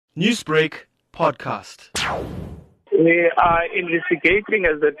Newsbreak podcast. We are investigating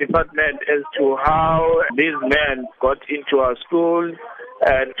as a department as to how these men got into our schools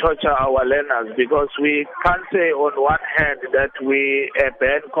and torture our learners, because we can't say on one hand that we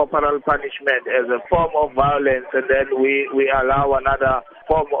ban corporal punishment as a form of violence and then we allow another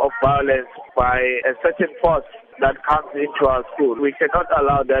form of violence by a certain force that comes into our school. We cannot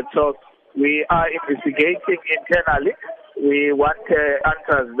allow that, so we are investigating internally. We want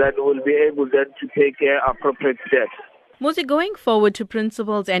answers that will be able then to take appropriate steps. Muzi, going forward to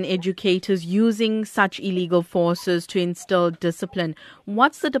principals and educators using such illegal forces to instill discipline,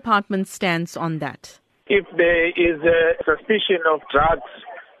 what's the department's stance on that? If there is a suspicion of drugs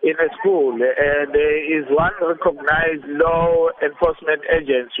in a school, there is one recognized law enforcement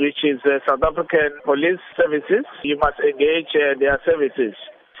agent, which is South African Police Services. You must engage their services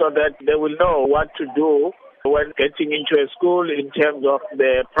so that they will know what to do when getting into a school in terms of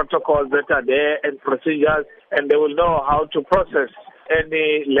the protocols that are there and procedures, and they will know how to process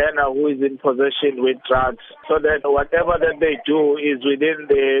any learner who is in possession with drugs, so that whatever that they do is within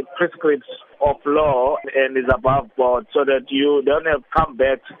the prescripts of law and is above board, so that you don't have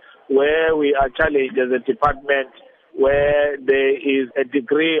comebacks where we are challenged as a department where there is a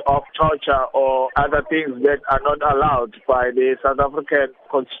degree of torture or other things that are not allowed by the South African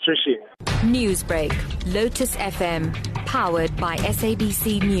Constitution. Newsbreak, Lotus FM, powered by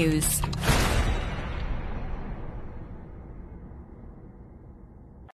SABC News.